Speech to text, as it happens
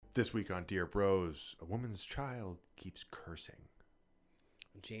This week on Dear Bros, a woman's child keeps cursing.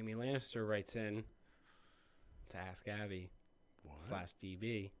 Jamie Lannister writes in to Ask Abby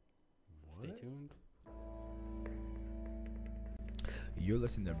 /DB. Stay tuned. You're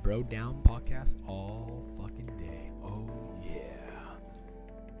listening to Bro Down Podcast all fucking day. Oh, yeah.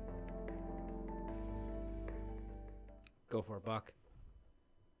 Go for it, Buck.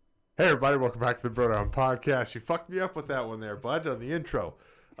 Hey everybody, welcome back to the Bro Down Podcast. You fucked me up with that one there, bud, on the intro.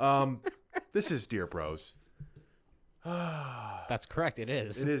 This is Dear Bros. That's correct, it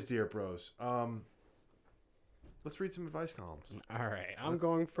is. It is Dear Bros. Let's read some advice columns. All right, I'm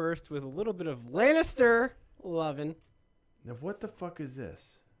going first with a little bit of Lannister lovin'. Now, what the fuck is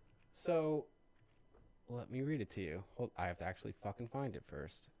this? So, let me read it to you. Hold, I have to actually fucking find it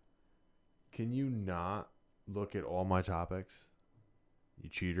first. Can you not look at all my topics? You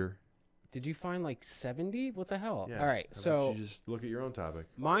cheater. Did you find like 70? What the hell? Yeah. All right, How about so you just look at your own topic.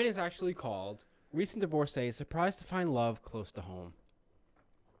 mine is actually called Recent Divorcee, Surprised to Find Love Close to Home.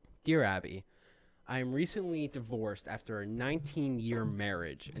 Dear Abby, I am recently divorced after a 19-year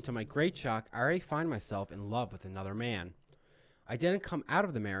marriage, and to my great shock, I already find myself in love with another man. I didn't come out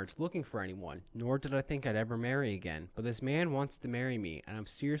of the marriage looking for anyone, nor did I think I'd ever marry again, but this man wants to marry me, and I'm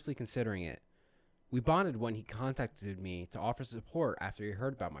seriously considering it. We bonded when he contacted me to offer support after he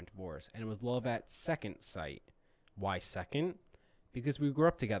heard about my divorce, and it was love at second sight. Why second? Because we grew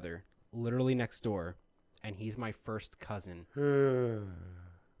up together, literally next door, and he's my first cousin.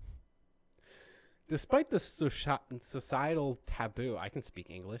 Despite the societal taboo, I can speak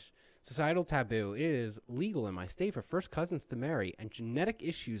English, societal taboo, it is legal in my state for first cousins to marry, and genetic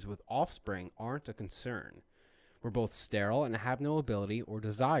issues with offspring aren't a concern. We're both sterile and have no ability or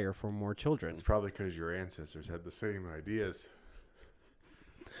desire for more children. It's probably because your ancestors had the same ideas.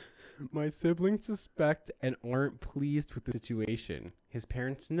 My siblings suspect and aren't pleased with the situation. His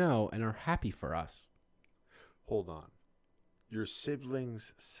parents know and are happy for us. Hold on. Your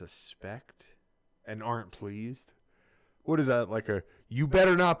siblings suspect and aren't pleased? What is that, like a, you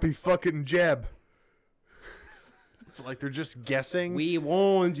better not be fucking Jeb? Like they're just guessing? We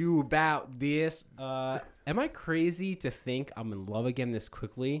warned you about this. Am I crazy to think I'm in love again this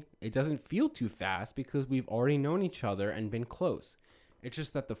quickly? It doesn't feel too fast because we've already known each other and been close. It's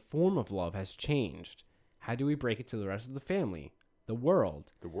just that the form of love has changed. How do we break it to the rest of the family? The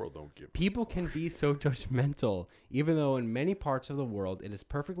world. The world don't give. People can be so judgmental, even though in many parts of the world it is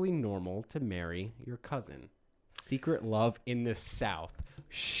perfectly normal to marry your cousin. Secret love in the South.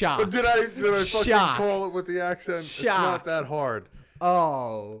 Shock. But did I fucking Shock. call it with the accent? Shock. It's not that hard.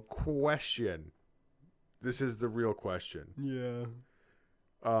 Oh. Question. This is the real question. Yeah.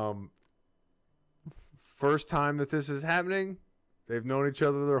 First time that this is happening? They've known each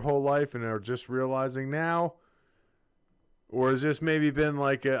other their whole life and are just realizing now? Or has this maybe been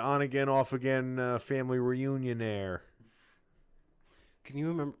like a on again, off again family reunion there? Can you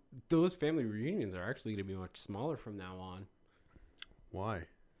remember? Those family reunions are actually going to be much smaller from now on. Why?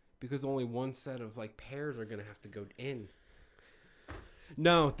 Because only one set of like pairs are going to have to go in.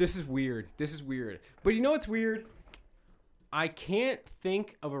 No, this is weird. This is weird. But you know what's weird? I can't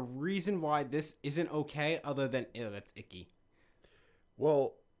think of a reason why this isn't okay other than, ew, that's icky.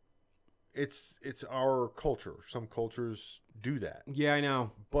 Well, it's our culture. Some cultures do that. Yeah, I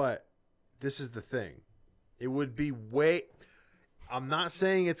know. But this is the thing. It would be I'm not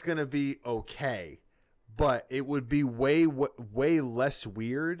saying it's going to be okay, but it would be way less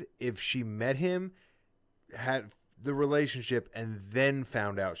weird if she met him, had the relationship, and then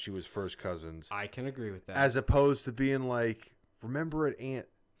found out she was first cousins. I can agree with that. As opposed to being like, remember at Aunt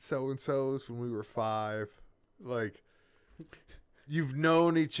so-and-so's when we were 5? Like, you've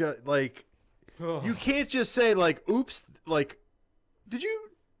known each other. Like, you can't just say, like, oops, like, did you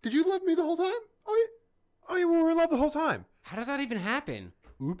love me the whole time? Oh, yeah, we were in love the whole time. How does that even happen?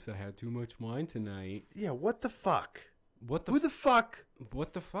 Oops, I had too much wine tonight. Yeah, what the fuck? What the Who the fuck?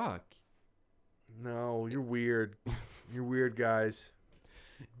 What the fuck? No, you're weird. You're weird, guys.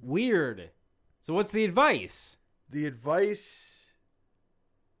 Weird. So what's the advice? The advice...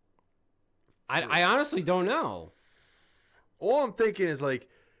 I honestly don't know. All I'm thinking is, like,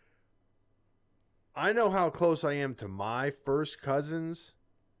 I know how close I am to my first cousins,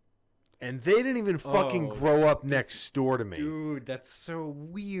 and they didn't even fucking grow up next door to me. Dude, that's so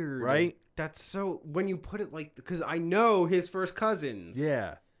weird. Right? That's so... When you put it like... Because I know his first cousins.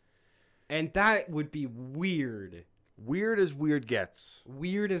 Yeah. And that would be weird. Weird as weird gets.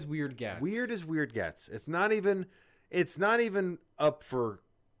 Weird as weird gets. Weird as weird gets. It's not even up for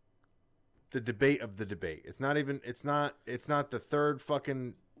the debate of the debate. It's not the third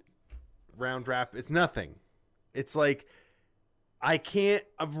fucking round draft. It's nothing. It's like I can't.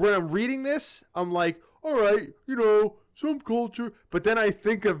 When I'm reading this, I'm like, all right, some culture. But then I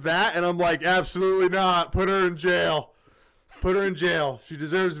think of that, and I'm like, absolutely not. Put her in jail. Put her in jail. She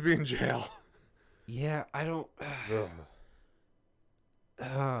deserves to be in jail. Yeah, I don't.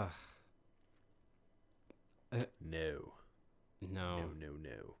 No. No.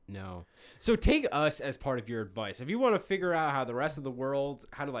 No. So take us as part of your advice. If you want to figure out how the rest of the world,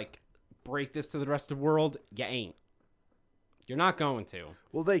 how to like break this to the rest of the world, you ain't. You're not going to.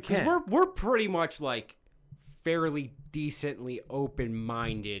 Well, they Because can. we're pretty much like fairly decently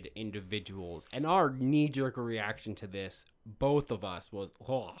open-minded individuals, and our knee-jerk reaction to this, both of us, was,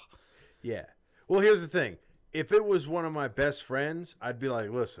 oh. Yeah. Well, here's the thing. If it was one of my best friends, I'd be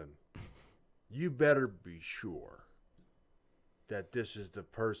like, listen, you better be sure that this is the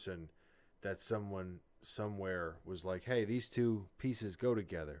person that someone somewhere was like, hey, these two pieces go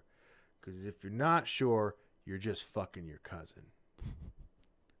together. Because if you're not sure, you're just fucking your cousin.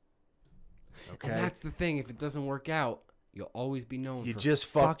 Okay? And that's the thing. If it doesn't work out, you'll always be known You for just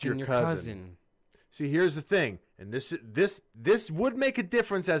fucked fucking your cousin. See, here's the thing. And this would make a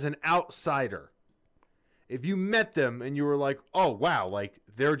difference as an outsider. If you met them and you were like, oh, wow, like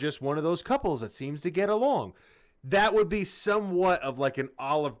they're just one of those couples that seems to get along. That would be somewhat of like an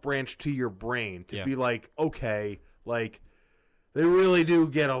olive branch to your brain to be like, okay, like they really do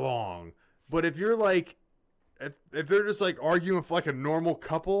get along. But if you're like, if they're just like arguing for like a normal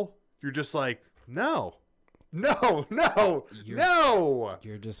couple, you're just like, no. You're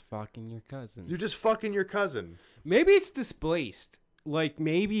just fucking your cousin. You're just fucking your cousin. Maybe it's displaced. Like,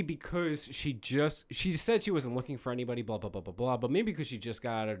 maybe because she said she wasn't looking for anybody, blah, blah, blah, blah, blah. But maybe because she just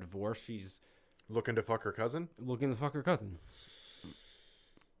got out of divorce, she's looking to fuck her cousin? Looking to fuck her cousin.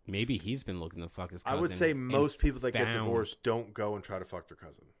 Maybe he's been looking to fuck his cousin. I would say most people that get divorced don't go and try to fuck their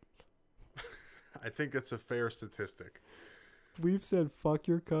cousin. I think that's a fair statistic. We've said fuck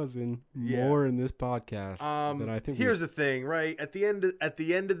your cousin more in this podcast than I think. Here's the thing, right? At the end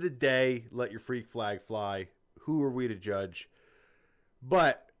of the day, let your freak flag fly. Who are we to judge?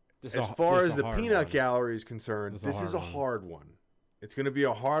 But as far as the peanut gallery is concerned, this is a hard one. It's going to be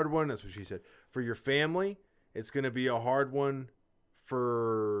a hard one. That's what she said. For your family, it's going to be a hard one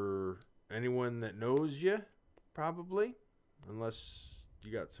for anyone that knows you, probably, unless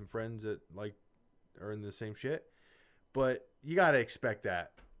you got some friends that like are in the same shit. But you got to expect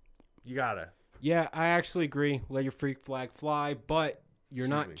that. You got to. Yeah, I actually agree. Let your freak flag fly, but you're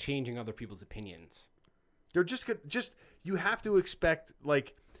not changing other people's opinions. They're just you have to expect,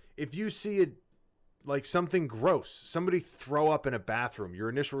 like, if you see it, like something gross, somebody throw up in a bathroom, your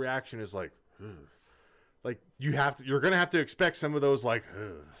initial reaction is like, ugh. Like you're gonna have to expect some of those, like,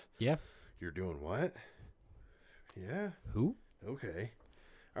 ugh. Yeah. You're doing what? Yeah. Who? Okay.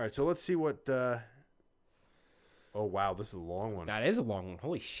 All right. So let's see what. Oh wow, this is a long one. That is a long one.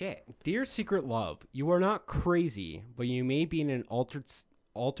 Holy shit. Dear Secret Love, you are not crazy, but you may be in an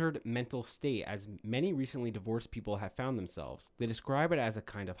altered mental state, as many recently divorced people have found themselves. They describe it as a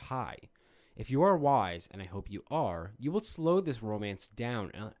kind of high. If you are wise, and I hope you are, you will slow this romance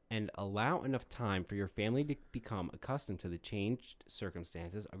down and allow enough time for your family to become accustomed to the changed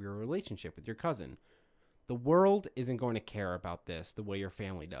circumstances of your relationship with your cousin. The world isn't going to care about this the way your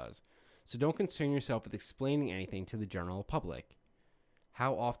family does, so don't concern yourself with explaining anything to the general public.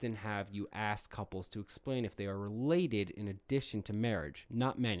 How often have you asked couples to explain if they are related in addition to marriage?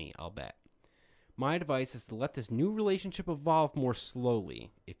 Not many, I'll bet. My advice is to let this new relationship evolve more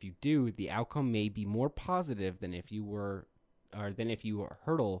slowly. If you do, the outcome may be more positive than if you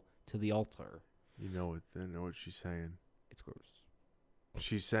hurtle to the altar. You know what she's saying. It's gross.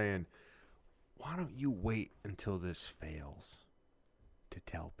 She's saying, why don't you wait until this fails to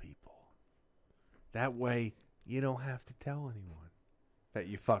tell people? That way, you don't have to tell anyone that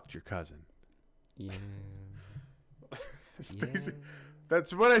you fucked your cousin. Yeah.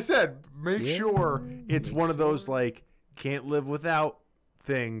 That's what I said. Make sure it's one of those, like, can't live without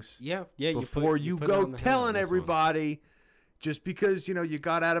things. Yeah. Before you go telling everybody, just because, you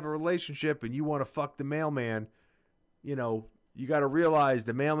got out of a relationship and you want to fuck the mailman, you got to realize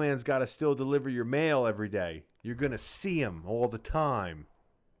the mailman's got to still deliver your mail every day. You're going to see him all the time.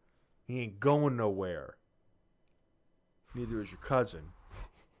 He ain't going nowhere. Neither is your cousin.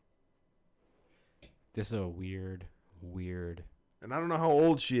 This is a weird. And I don't know how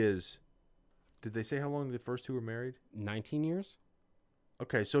old she is. Did they say how long the first two were married? 19 years?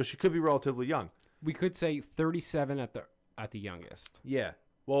 Okay, so she could be relatively young. We could say 37 at the youngest. Yeah.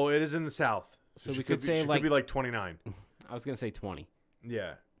 Well, it is in the South. So we could say, she could be like 29. I was going to say 20.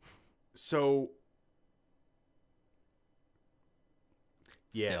 Yeah. So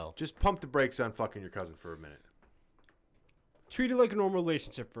yeah, Still. just pump the brakes on fucking your cousin for a minute. treat it like a normal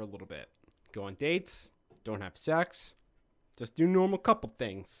relationship for a little bit. Go on dates. Don't have sex. Just do normal couple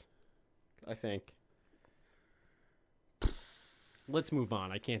things. I think. Let's move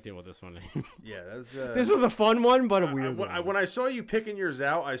on. I can't deal with this one. Yeah, that's This was a fun one, but a weird one. When I saw you picking yours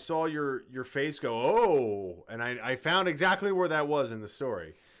out, I saw your face go, oh, and I found exactly where that was in the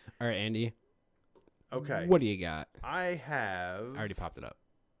story. All right, Andy. Okay. What do you got? I have I already popped it up.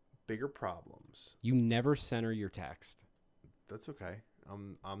 bigger problems. You never center your text. That's okay.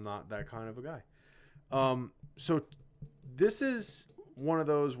 I'm not that kind of a guy. So this is one of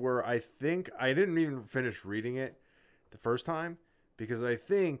those where I think I didn't even finish reading it the first time because I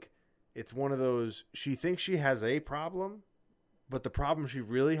think it's one of those, she thinks she has a problem, but the problem she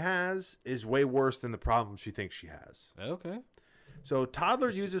really has is way worse than the problem she thinks she has. Okay. So toddler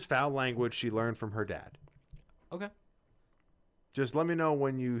uses foul language she learned from her dad. Okay. Just let me know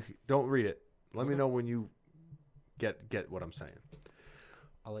when you don't read it. Let me know when you get what I'm saying.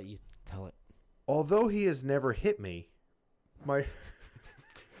 I'll let you tell it. Although he has never hit me, my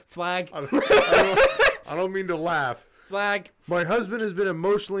Flag. I don't mean to laugh. Flag. My husband has been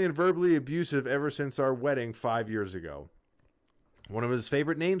emotionally and verbally abusive ever since our wedding 5 years ago. One of his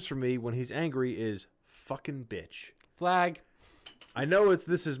favorite names for me when he's angry is fucking bitch. Flag. I know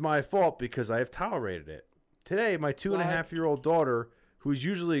this is my fault because I have tolerated it. Today, my 2.5-year-old daughter, who is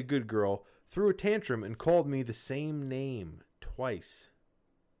usually a good girl, threw a tantrum and called me the same name twice.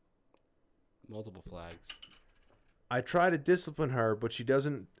 Multiple flags. I try to discipline her, but she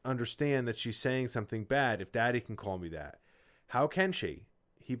doesn't understand that she's saying something bad if daddy can call me that. How can she?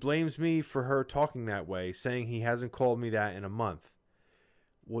 He blames me for her talking that way, saying he hasn't called me that in a month.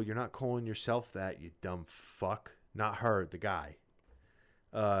 Well, you're not calling yourself that, you dumb fuck. Not her, the guy.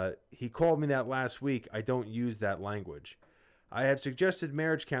 He called me that last week. I don't use that language. I have suggested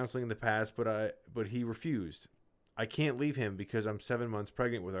marriage counseling in the past, but he refused. I can't leave him because I'm 7 months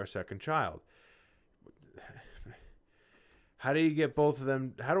pregnant with our second child. How do you get both of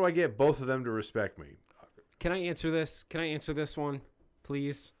them? How do I get both of them to respect me? Can I answer this? Can I answer this one,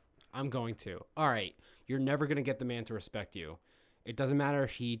 please? I'm going to. All right. You're never going to get the man to respect you. It doesn't matter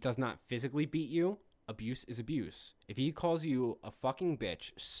if he does not physically beat you. Abuse is abuse. If he calls you a fucking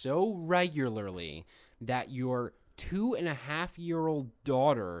bitch so regularly that your 2.5-year-old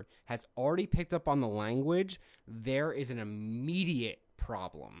daughter has already picked up on the language, there is an immediate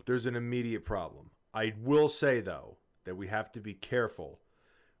problem. There's an immediate problem. I will say, though, that we have to be careful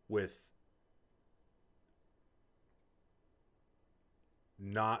with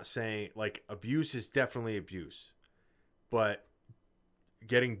not saying, like, abuse is definitely abuse, but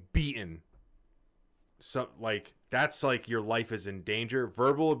getting beaten, that's like your life is in danger.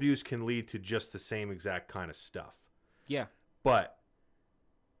 Verbal abuse can lead to just the same exact kind of stuff. Yeah. But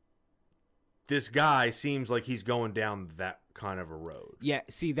this guy seems like he's going down that kind of a road. Yeah,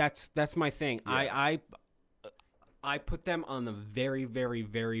 see, that's my thing. Yeah. I put them on the very, very,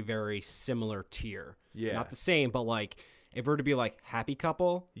 very, very similar tier. Yeah. Not the same, but like if we're to be like happy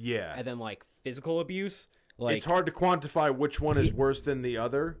couple, Yeah. and then like physical abuse, like It's hard to quantify which one is worse than the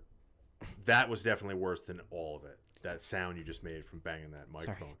other. That was definitely worse than all of it. That sound you just made from banging that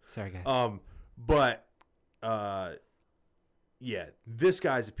microphone. Sorry guys. But yeah, this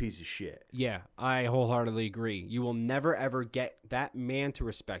guy's a piece of shit. Yeah, I wholeheartedly agree. You will never, ever get that man to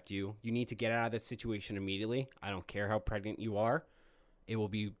respect you. You need to get out of that situation immediately. I don't care how pregnant you are. It will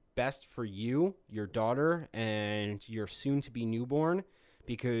be best for you, your daughter, and your soon-to-be newborn,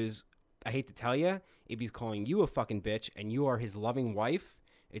 because I hate to tell you, if he's calling you a fucking bitch and you are his loving wife,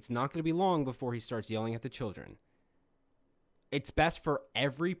 it's not going to be long before he starts yelling at the children. It's best for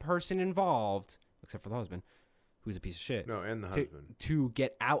every person involved, except for the husband, who's a piece of shit. No, and the husband. To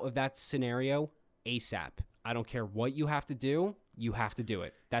get out of that scenario ASAP. I don't care what you have to do. You have to do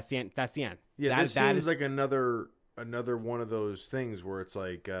it. That's the end. That's the end. Yeah, this seems like another one of those things where it's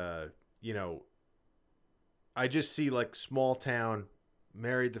like, I just see like small town,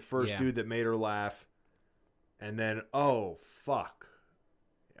 married the first dude that made her laugh, and then, oh, fuck.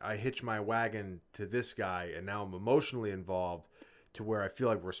 I hitch my wagon to this guy, and now I'm emotionally involved to where I feel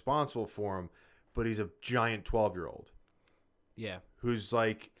like responsible for him. But he's a giant 12-year-old. Yeah. Who's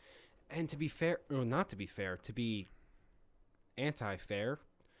like... And to be fair, or not to be fair, to be anti-fair,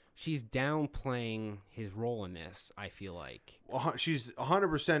 she's downplaying his role in this, I feel like. She's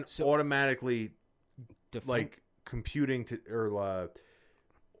 100% automatically, computing or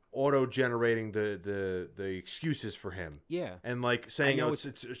auto-generating the excuses for him. Yeah. And, saying,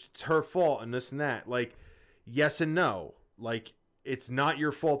 it's her fault and this and that. Yes and no. It's not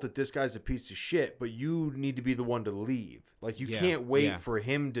your fault that this guy's a piece of shit, but you need to be the one to leave. You can't wait for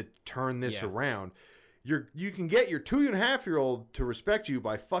him to turn this around. You can get your 2.5-year-old to respect you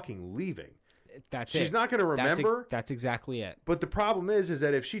by fucking leaving. That's She's it. not going to remember. That's exactly it. But the problem is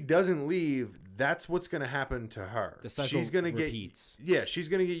that if she doesn't leave, that's what's going to happen to her. The cycle she's going to repeats. she's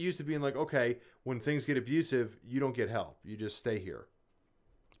going to get used to being like, okay, when things get abusive, you don't get help. You just stay here.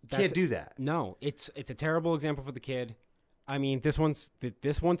 Can't do that. No, it's a terrible example for the kid. I mean, this one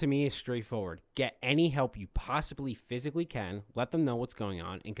to me is straightforward. Get any help you possibly physically can. Let them know what's going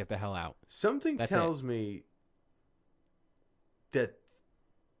on and get the hell out. Something That's tells me that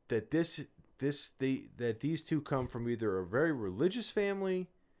these two come from either a very religious family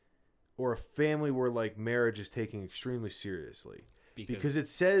or a family where like marriage is taken extremely seriously. Because it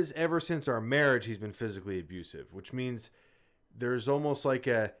says ever since our marriage he's been physically abusive, which means there's almost like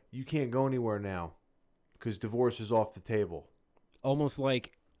you can't go anywhere now because divorce is off the table. Almost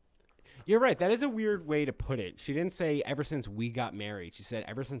like, you're right. That is a weird way to put it. She didn't say ever since we got married. She said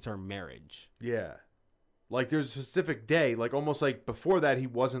ever since our marriage. Yeah. Like there's a specific day, like almost like before that he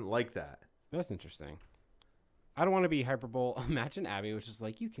wasn't like that. That's interesting. I don't want to be hyperbole. Imagine Abby was just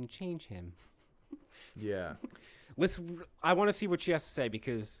like, you can change him. Yeah. I want to see what she has to say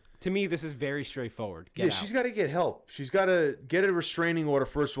because to me this is very straightforward. She's got to get help. She's got to get a restraining order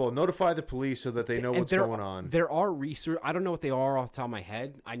first of all. Notify the police so that they know what's going on. There are resources. I don't know what they are off the top of my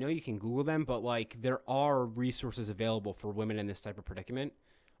head. I know you can Google them, but like there are resources available for women in this type of predicament.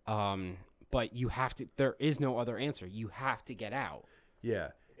 But you have to. There is no other answer. You have to get out. Yeah,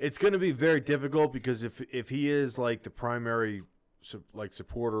 it's going to be very difficult because if he is like the primary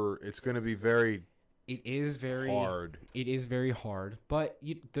supporter, it's going to be very. It is very hard. It is very hard, but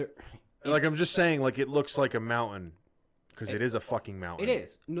I'm just saying, like it looks like a mountain because it is a fucking mountain. It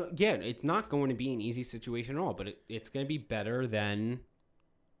is. No, again, it's not going to be an easy situation at all, but it's going to be better than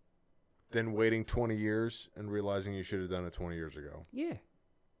waiting 20 years and realizing you should have done it 20 years ago. Yeah.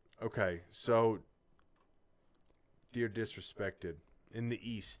 Okay, so dear disrespected, in the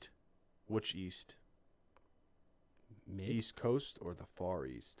East, which East? East Coast or the Far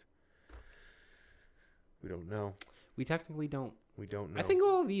East? We don't know. We technically don't. We don't know. I think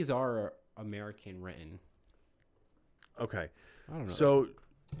all of these are American written. Okay. I don't know. So,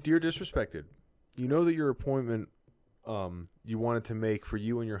 dear disrespected, you know that your appointment you wanted to make for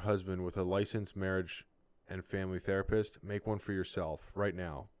you and your husband with a licensed marriage and family therapist, make one for yourself right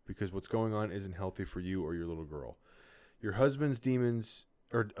now because what's going on isn't healthy for you or your little girl. Your husband's demeans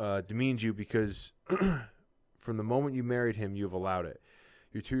demeaned you because from the moment you married him, you have allowed it.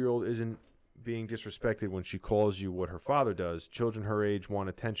 Your 2-year-old isn't being disrespected when she calls you what her father does. Children her age want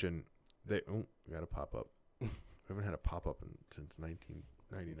attention. We got a pop-up. We haven't had a pop-up since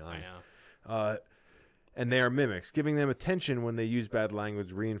 1999. I know. And they are mimics. Giving them attention when they use bad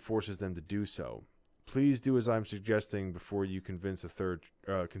language reinforces them to do so. Please do as I'm suggesting before you conceive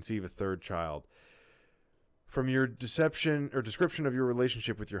a third child. From your description of your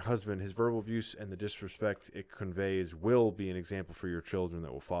relationship with your husband, his verbal abuse and the disrespect it conveys will be an example for your children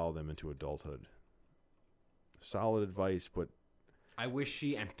that will follow them into adulthood. Solid advice, but I wish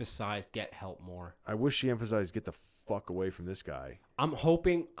she emphasized get help more. I wish she emphasized get the fuck away from this guy. I'm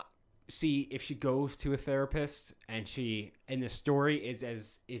hoping, see, if she goes to a therapist and the story is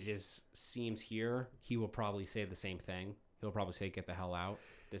as it seems here, he will probably say the same thing. He'll probably say, get the hell out.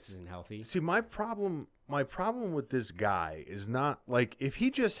 This isn't healthy. See, my problem with this guy is not like if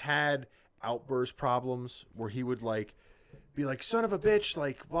he just had outburst problems where he would like be like son of a bitch,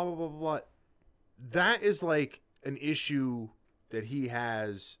 like blah blah blah blah. That is like an issue that he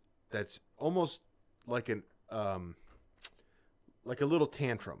has that's almost like an like a little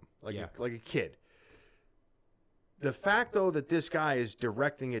tantrum, like a kid. The fact though that this guy is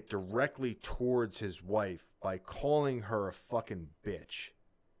directing it directly towards his wife by calling her a fucking bitch.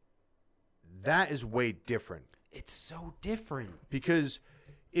 That is way different. It's so different. Because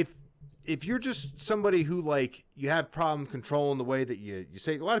if you're just somebody who like you have problem controlling the way that you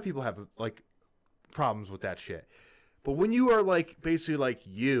say, a lot of people have like problems with that shit. But when you are like basically like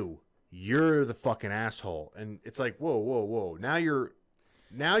you're the fucking asshole, and it's like whoa. Now you're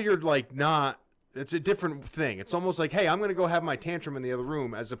like not. It's a different thing. It's almost like, hey, I'm gonna go have my tantrum in the other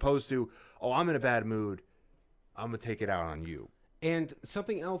room, as opposed to, oh, I'm in a bad mood, I'm gonna take it out on you. And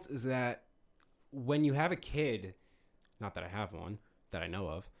something else is that when you have a kid, not that I have one that I know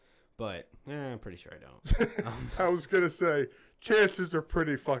of, but I'm pretty sure I don't. I was going to say, chances are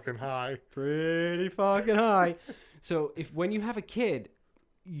pretty fucking high. Pretty fucking high. So when you have a kid,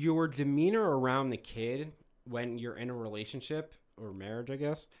 your demeanor around the kid when you're in a relationship or marriage, I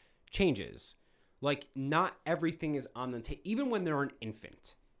guess, changes. Like, not everything is on the table. Even when they're an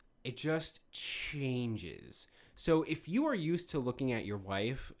infant, it just changes. So if you are used to looking at your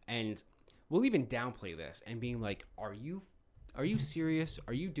wife and will even downplay this and being like, are you serious?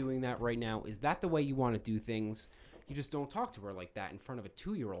 Are you doing that right now? Is that the way you want to do things? You just don't talk to her like that in front of a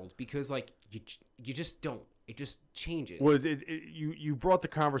 2-year-old because like you just don't. It just changes. Well, you brought the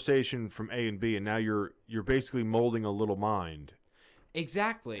conversation from A and B, and now you're basically molding a little mind.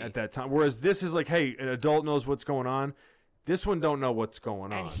 Exactly. At that time. Whereas this is like, hey, an adult knows what's going on. This one don't know what's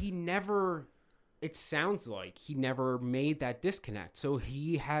going on. And he never, it sounds like he never made that disconnect. So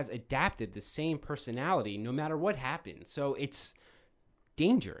he has adapted the same personality no matter what happens. So it's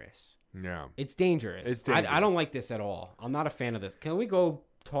dangerous. Yeah. It's dangerous. It's dangerous. I don't like this at all. I'm not a fan of this. Can we go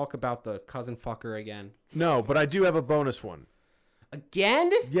talk about the cousin fucker again? No, but I do have a bonus one.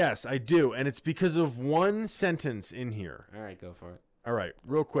 Again? Yes, I do. And it's because of one sentence in here. All right, go for it. All right,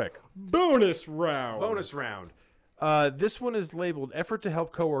 real quick. Bonus round. Bonus round. This one is labeled Effort to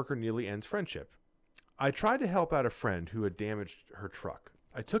Help Coworker Nearly Ends Friendship. I tried to help out a friend who had damaged her truck.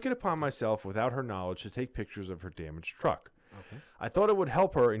 I took it upon myself without her knowledge to take pictures of her damaged truck. Okay. I thought it would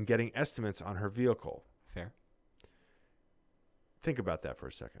help her in getting estimates on her vehicle. Fair. Think about that for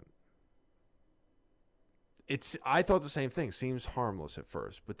a second. I thought the same thing. Seems harmless at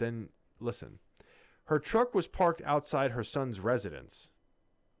first, but then listen. Her truck was parked outside her son's residence.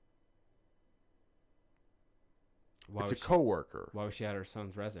 It's a coworker. Why was she at her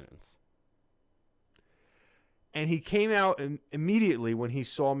son's residence? And he came out immediately when he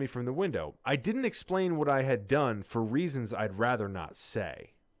saw me from the window. I didn't explain what I had done for reasons I'd rather not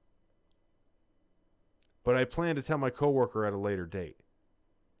say. But I plan to tell my coworker at a later date.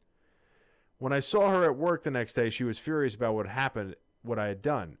 When I saw her at work the next day, she was furious about what I had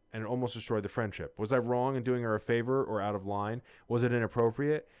done, and it almost destroyed the friendship. Was I wrong in doing her a favor or out of line? Was it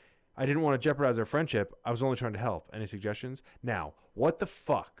inappropriate? I didn't want to jeopardize our friendship. I was only trying to help. Any suggestions? Now, what the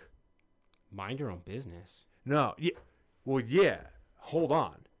fuck? Mind your own business. No. Yeah. Well, yeah. Hold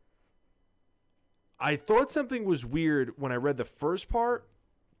on. I thought something was weird when I read the first part,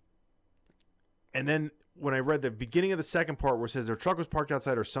 and then when I read the beginning of the second part where it says their truck was parked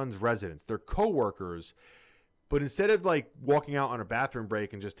outside her son's residence. They're coworkers, but instead of like walking out on a bathroom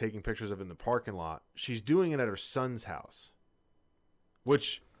break and just taking pictures of it in the parking lot, she's doing it at her son's house.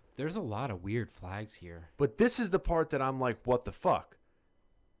 Which... There's a lot of weird flags here. But this is the part that I'm like, what the fuck?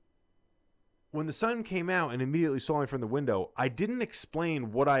 When the son came out and immediately saw me from the window, I didn't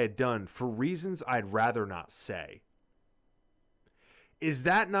explain what I had done for reasons I'd rather not say. Is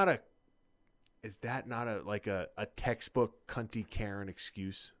that not a textbook cunty Karen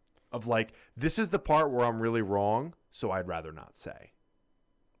excuse of like, this is the part where I'm really wrong, so I'd rather not say.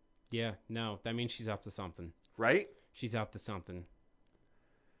 Yeah, no, that means she's up to something. Right? She's up to something.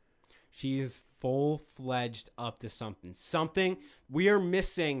 She is full-fledged up to something. Something we are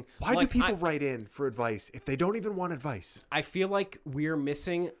missing. Why do people write in for advice if they don't even want advice? I feel like we're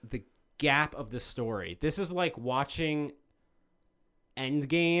missing the gap of the story. This is like watching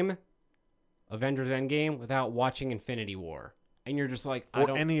Endgame, Avengers Endgame, without watching Infinity War. And you're just like,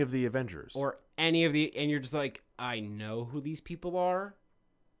 or any of the Avengers. And you're just like, I know who these people are,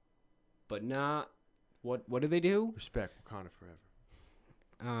 but not, what do they do? Respect Wakanda forever.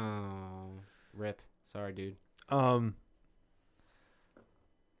 Oh, rip. Sorry, dude. I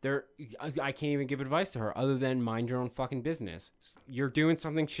can't even give advice to her other than mind your own fucking business. You're doing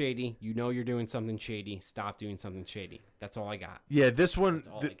something shady. You know you're doing something shady. Stop doing something shady. That's all I got. Yeah, this one. That's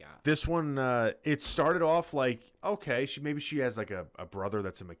all I got. This one. It started off like, okay, maybe she has like a brother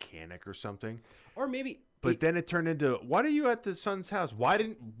that's a mechanic or something, or maybe. But then it turned into, why are you at the son's house? Why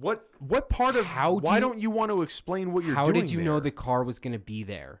part of why don't you want to explain what you're doing? How did you there? know the car was going to be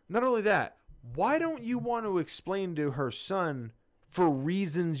there? Not only that, why don't you want to explain to her son for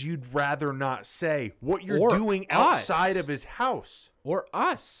reasons you'd rather not say what you're doing outside of his house? Or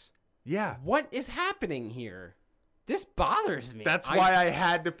us. Yeah. What is happening here? This bothers me. That's why I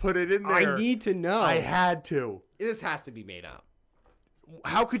had to put it in there. I need to know. I had to. This has to be made up.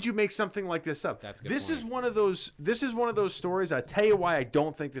 How could you make something like this up? That's a good this point. This is one of those stories. I tell you why I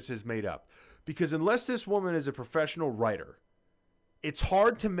don't think this is made up. Because unless this woman is a professional writer, it's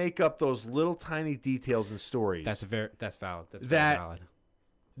hard to make up those little tiny details and stories. That's valid. That's very valid.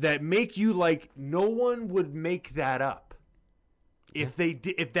 That make you like no one would make that up if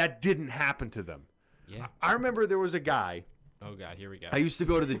that didn't happen to them. Yeah. I remember there was a guy. Oh God, here we go. I used to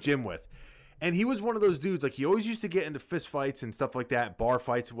go to the gym with. And he was one of those dudes, like he always used to get into fist fights and stuff like that, bar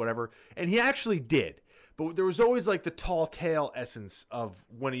fights, whatever. And he actually did. But there was always like the tall tale essence of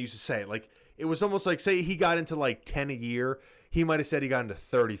when he used to say it. Like it was almost like, say he got into like 10 a year. He might have said he got into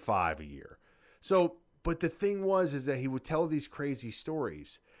 35 a year. So, but the thing is that he would tell these crazy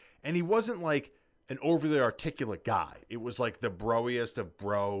stories. And he wasn't like an overly articulate guy. It was like the broiest of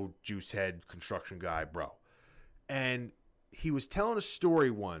bro, juice head, construction guy, bro. And he was telling a story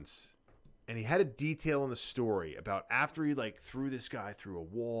once, and he had a detail in the story about after he like threw this guy through a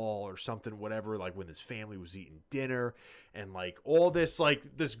wall or something, whatever, like when his family was eating dinner and like all this, like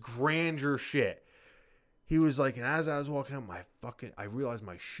this grandeur shit. He was like, and as I was walking out, I realized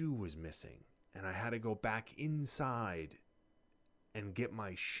my shoe was missing, and I had to go back inside and get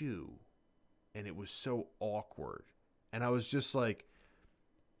my shoe. And it was so awkward. And I was just like,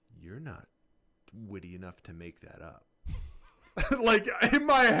 you're not witty enough to make that up. Like, in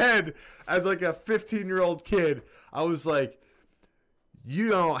my head, as like a 15-year-old kid, I was like, you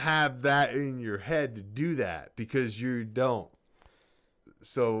don't have that in your head to do that, because you don't.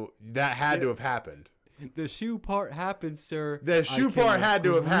 So that had to have happened. The shoe part happened, sir. The shoe part had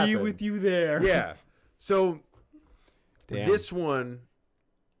to have happened. I agree with you there. Yeah. So Damn. this one,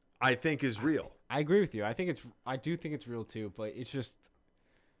 I think, is real. I agree with you. I do think it's real too, but it's just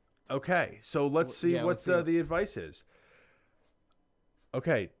Okay, so let's see what the advice is.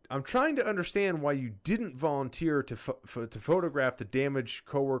 Okay, I'm trying to understand why you didn't volunteer to photograph the damaged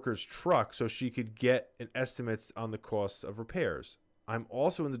coworker's truck so she could get an estimates on the cost of repairs. I'm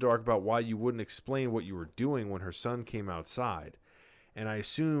also in the dark about why you wouldn't explain what you were doing when her son came outside, and I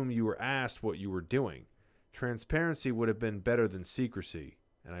assume you were asked what you were doing. Transparency would have been better than secrecy,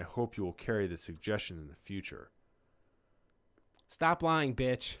 and I hope you will carry the suggestion in the future. stop lying,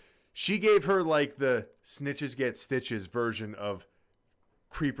 bitch. She gave her like the snitches get stitches version of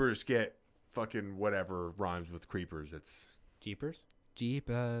creepers get fucking whatever rhymes with creepers. It's Jeepers,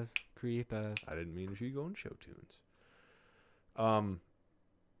 creepers. I didn't mean she go in show tunes.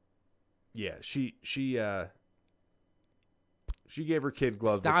 Yeah, she gave her kid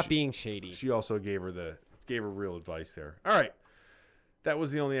gloves. Stop being shady. She also gave her real advice there. All right, that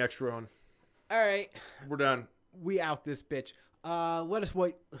was the only extra one. All right, We're done. we out this bitch. Let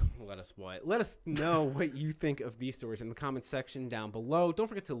us know what you think of these stories in the comments section down below. Don't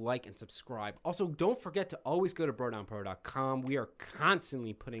forget to like and subscribe. Also, don't forget to always go to brodownpro.com. We are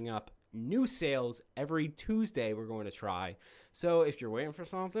constantly putting up new sales every Tuesday. We're going to try. So if you're waiting for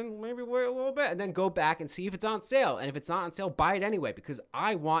something, maybe wait a little bit and then go back and see if it's on sale. And if it's not on sale, buy it anyway, because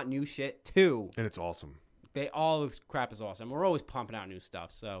I want new shit too. And it's awesome. All this crap is awesome. We're always pumping out new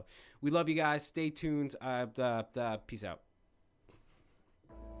stuff. So we love you guys. Stay tuned. Peace out.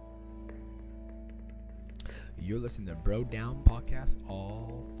 You're listening to Bro Down Podcast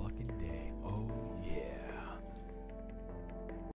all fucking day. Oh, yeah.